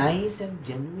very nice and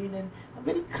genuine and a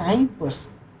very kind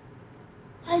person.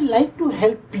 I like to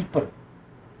help people.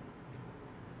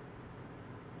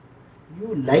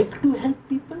 You like to help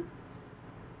people?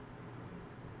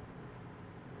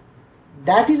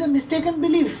 That is a mistaken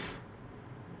belief.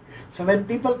 So when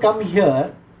people come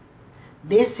here,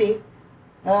 they say,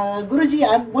 Guruji,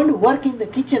 I am going to work in the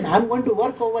kitchen, I am going to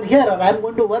work over here or I am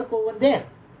going to work over there.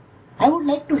 I would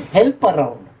like to help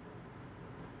around.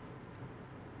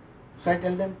 So I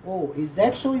tell them, oh, is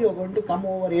that so? You are going to come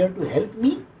over here to help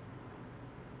me?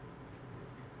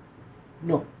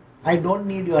 No, I don't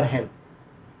need your help.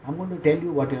 I am going to tell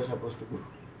you what you are supposed to do.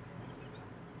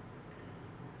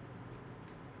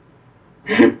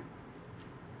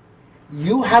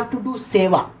 You have to do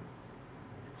seva.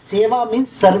 Seva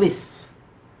means service.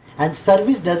 And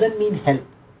service doesn't mean help.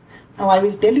 Now I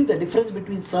will tell you the difference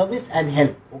between service and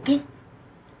help. Okay?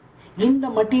 In the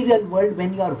material world,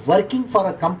 when you are working for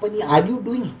a company, are you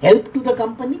doing help to the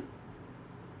company?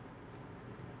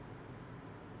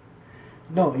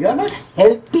 No, you are not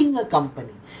helping a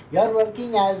company. You are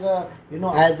working as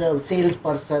a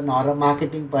salesperson or a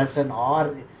marketing person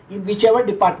or in whichever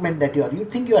department that you are. You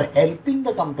think you are helping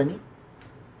the company?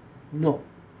 No.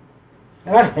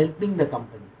 You are not helping the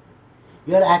company.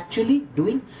 You are actually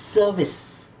doing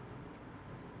service.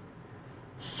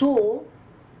 So,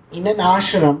 in an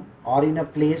ashram or in a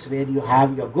place where you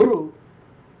have your guru,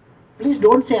 please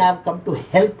don't say I have come to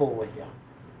help over here.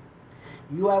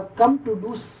 You have come to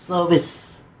do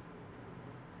service.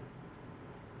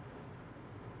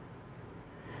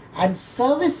 And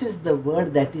service is the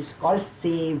word that is called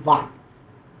seva.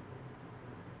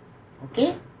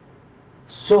 Okay?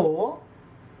 So,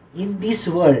 In this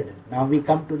world, now we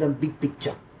come to the big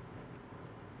picture.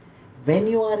 When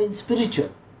you are in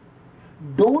spiritual,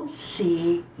 don't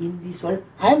say in this world,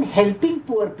 I am helping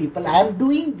poor people, I am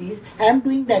doing this, I am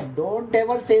doing that. Don't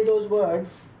ever say those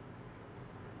words.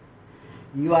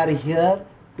 You are here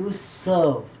to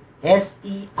serve.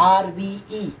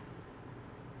 SERVE.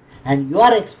 And you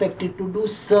are expected to do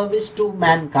service to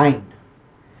mankind.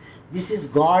 This is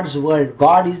God's world.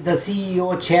 God is the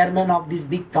CEO, chairman of this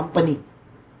big company.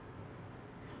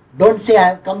 Don't say I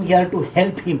have come here to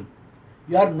help him.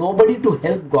 You are nobody to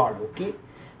help God, okay?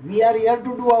 We are here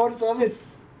to do our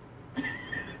service.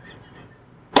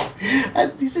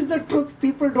 And this is the truth.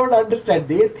 People don't understand.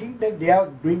 They think that they are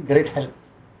doing great help.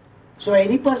 So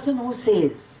any person who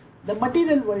says, the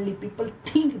material worldly people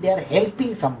think they are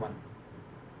helping someone.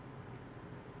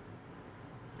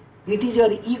 It is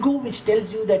your ego which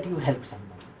tells you that you help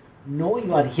someone. No,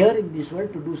 you are here in this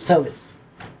world to do service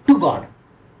to God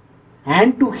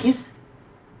and to His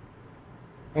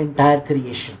entire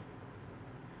creation.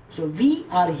 So we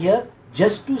are here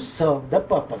just to serve the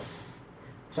purpose.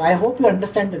 So I hope you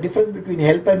understand the difference between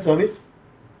help and service.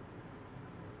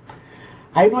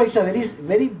 I know it's a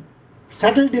very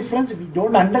subtle difference. We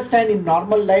don't understand in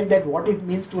normal life that what it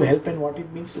means to help and what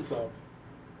it means to serve.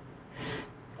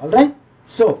 Alright?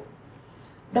 So,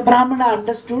 the Brahmana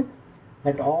understood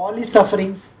that all his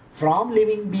sufferings from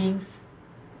living beings,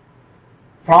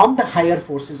 from the higher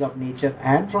forces of nature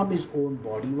and from his own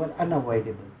body were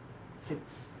unavoidable. Can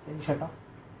you shut up?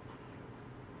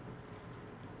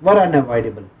 Were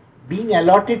unavoidable, being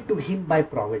allotted to him by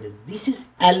providence. This is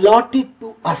allotted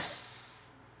to us.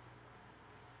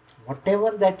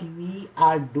 Whatever that we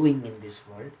are doing in this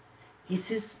world,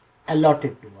 this is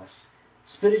allotted to us.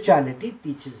 Spirituality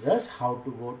teaches us how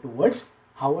to go towards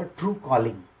our true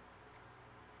calling,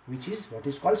 which is what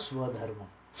is called Swadharma.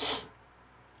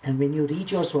 And when you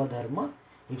reach your Swadharma,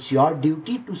 it's your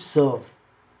duty to serve.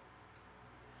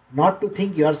 Not to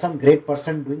think you are some great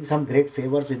person doing some great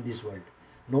favors in this world.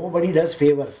 Nobody does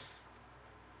favors.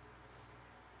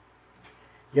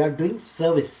 You are doing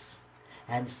service.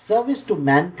 And service to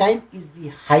mankind is the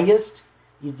highest,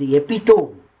 is the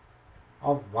epitome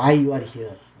of why you are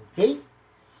here. Okay?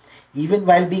 Even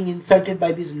while being insulted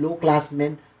by these low class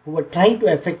men who were trying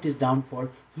to effect his downfall,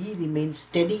 he remained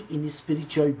steady in his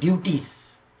spiritual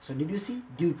duties. So did you see?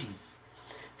 Duties.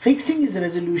 Fixing his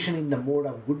resolution in the mode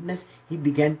of goodness, he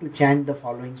began to chant the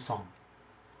following song.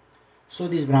 So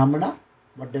this Brahmana,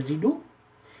 what does he do?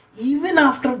 Even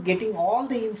after getting all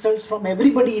the insults from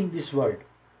everybody in this world,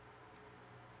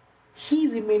 he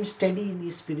remained steady in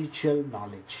his spiritual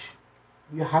knowledge.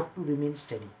 You have to remain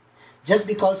steady. Just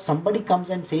because somebody comes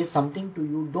and says something to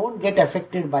you, don't get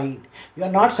affected by it. You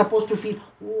are not supposed to feel,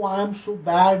 oh, I am so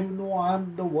bad, I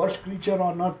am the worst creature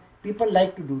on earth. People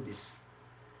like to do this.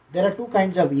 There are two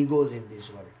kinds of egos in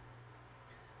this world.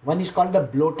 One is called the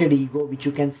bloated ego, which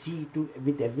you can see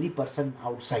with every person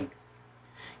outside.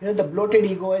 The bloated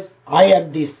ego is, I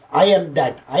am this, I am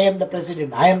that, I am the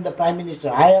president, I am the prime minister,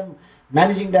 I am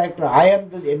managing director, I am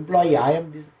the employee, I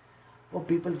am this. Oh,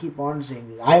 people keep on saying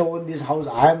this. I own this house,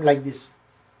 I am like this.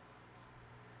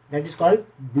 That is called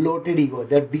bloated ego,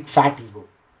 that big fat ego.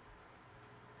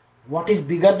 What is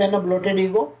bigger than a bloated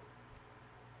ego?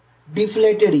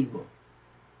 Deflated ego.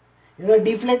 A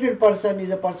deflated person is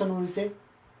a person who will say,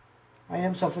 I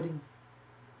am suffering.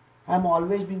 I am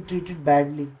always being treated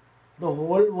badly. The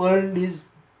whole world is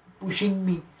pushing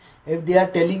me. If they are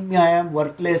telling me I am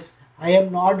worthless, I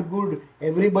am not good,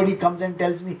 everybody comes and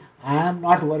tells me I am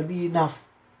not worthy enough.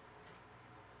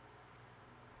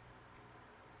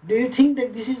 Do you think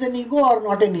that this is an ego or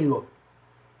not an ego?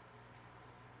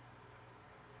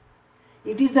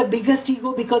 It is the biggest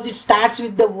ego because it starts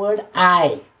with the word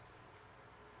I.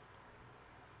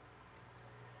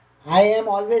 I am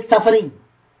always suffering.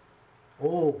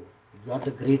 Oh, you are the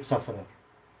great sufferer.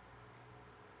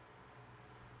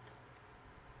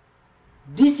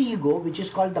 This ego, which is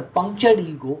called the punctured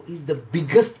ego, is the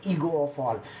biggest ego of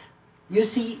all. You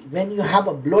see, when you have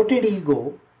a bloated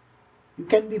ego, you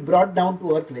can be brought down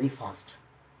to earth very fast.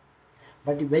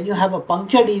 But when you have a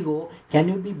punctured ego, can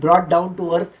you be brought down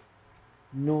to earth?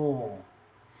 No.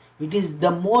 It is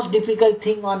the most difficult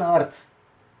thing on earth.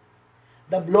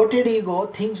 The bloated ego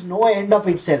thinks no end of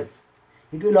itself.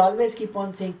 It will always keep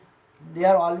on saying, they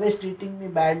are always treating me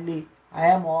badly. I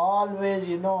am always,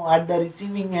 at the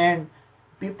receiving end.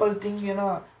 People think,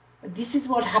 this is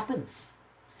what happens.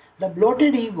 The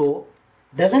bloated ego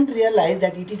doesn't realize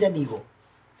that it is an ego.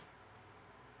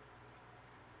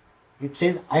 It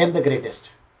says, I am the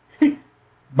greatest.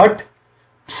 But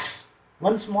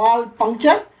one small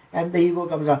puncture and the ego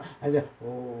comes down. And say,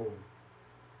 oh,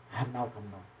 I have now come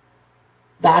down.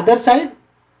 The other side,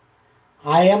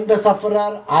 I am the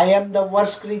sufferer, I am the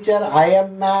worst creature, I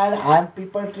am mad,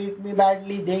 people treat me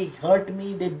badly, they hurt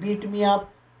me, they beat me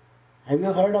up. Have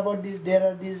you heard about this?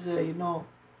 There are these,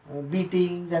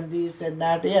 beatings and this and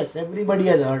that. Yes, everybody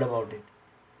has heard about it.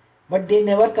 But they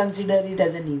never consider it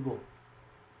as an ego.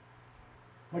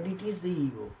 But it is the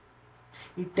ego.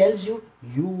 It tells you,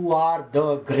 you are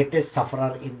the greatest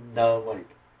sufferer in the world.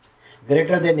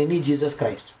 Greater than any Jesus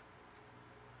Christ.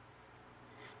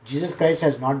 Jesus Christ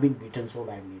has not been beaten so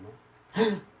badly,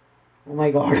 Oh my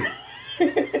God.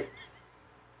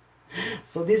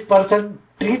 So this person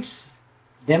treats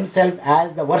themselves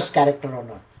as the worst character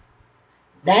on earth.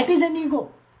 That is an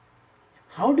ego.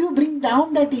 How do you bring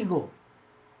down that ego?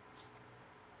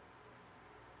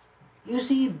 You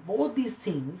see, both these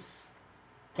things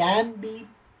can be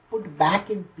put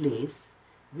back in place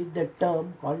with the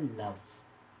term called love.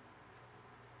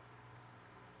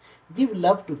 Give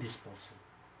love to this person.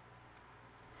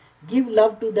 Give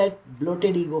love to that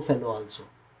bloated ego fellow also.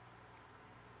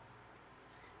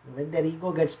 When their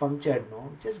ego gets punctured,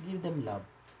 just give them love.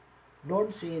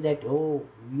 Don't say that, oh,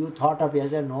 you thought of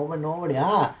yourself, nobody.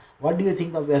 What do you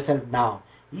think of yourself now?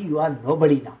 You are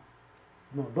nobody now.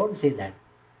 No, don't say that.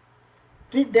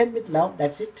 Treat them with love,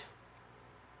 that's it.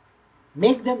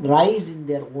 Make them rise in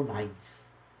their own eyes.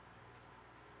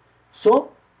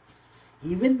 So,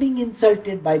 even being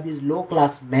insulted by these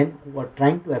low-class men who were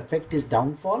trying to effect his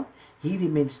downfall, he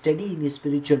remained steady in his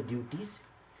spiritual duties.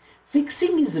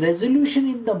 Fixing his resolution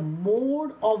in the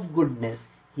mode of goodness,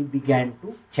 he began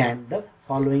to chant the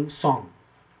following song.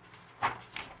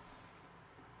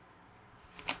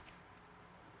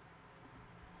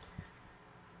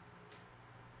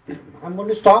 I'm going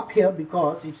to stop here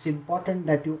because it's important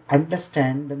that you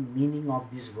understand the meaning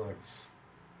of these words.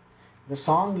 The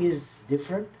song is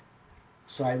different,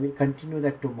 so I will continue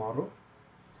that tomorrow.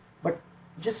 But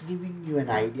just giving you an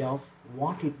idea of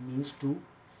what it means to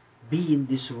be in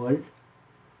this world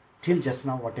till just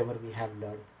now, whatever we have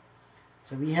learned.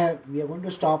 So we are going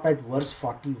to stop at verse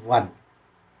 41.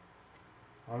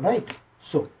 Alright,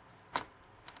 so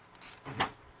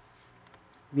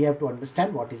we have to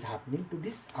understand what is happening to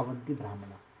this Avanti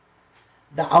Brahmana.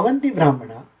 The Avanti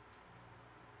Brahmana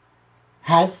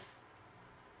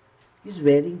is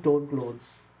wearing torn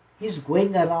clothes. He is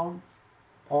going around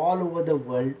all over the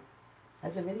world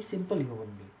as a very simple human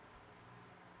being.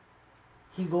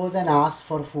 He goes and asks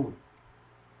for food.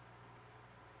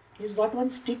 He's got one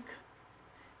stick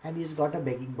and he's got a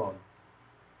begging bowl.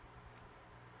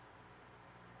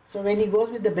 So when he goes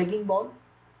with the begging bowl,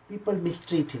 people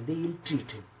mistreat him, they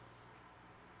ill-treat him.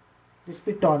 They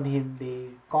spit on him, they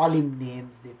call him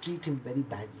names, they treat him very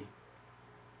badly.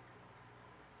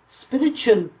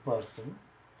 Spiritual person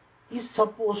is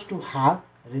supposed to have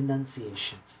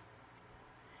renunciation.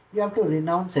 You have to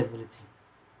renounce everything.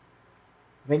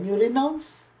 When you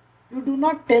renounce, you do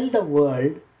not tell the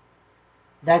world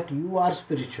that you are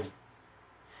spiritual.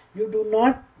 You do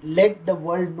not let the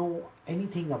world know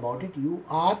anything about it. You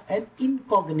are an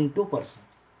incognito person.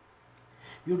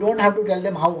 You don't have to tell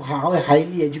them how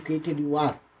highly educated you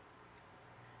are.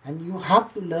 And you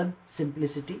have to learn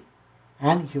simplicity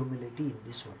and humility in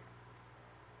this world.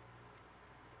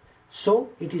 So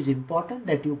it is important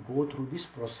that you go through this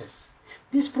process.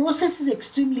 This process is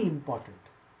extremely important.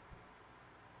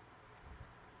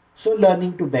 So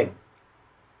learning to beg.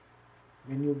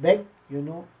 When you beg,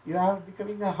 you are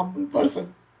becoming a humble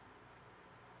person.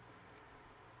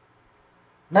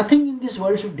 Nothing in this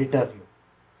world should deter you.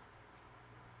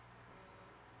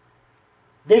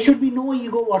 There should be no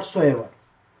ego whatsoever.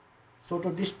 So to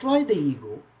destroy the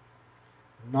ego,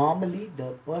 normally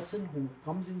the person who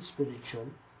comes in spiritual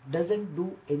doesn't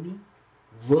do any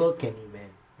work anywhere.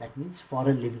 That means for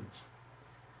a living.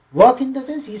 Work in the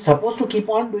sense he is supposed to keep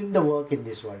on doing the work in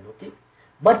this world, okay?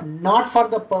 But not for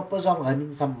the purpose of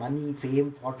earning some money,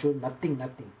 fame, fortune, nothing.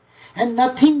 And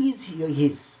nothing is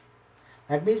his.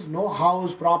 That means no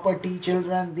house, property,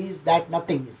 children, this, that,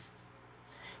 nothing is.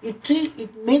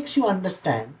 It makes you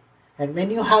understand that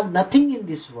when you have nothing in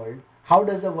this world, how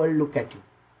does the world look at you?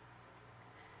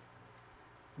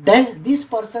 Then this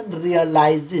person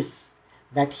realizes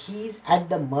that he is at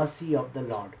the mercy of the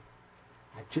Lord.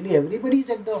 Actually, everybody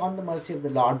is on the mercy of the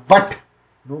Lord, but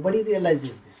nobody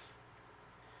realizes this.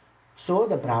 So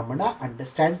the Brahmana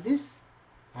understands this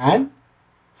and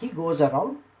he goes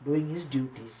around doing his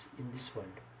duties in this world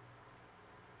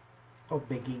of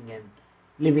begging and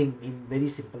living in very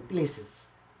simple places.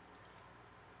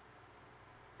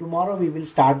 Tomorrow we will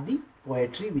start the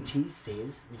poetry which he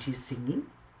says, which he is singing,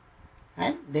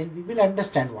 and then we will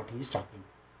understand what he is talking.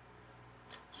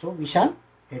 So we shall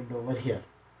end over here.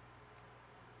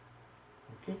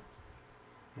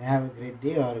 Have a great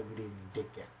day or a good evening.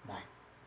 Take care.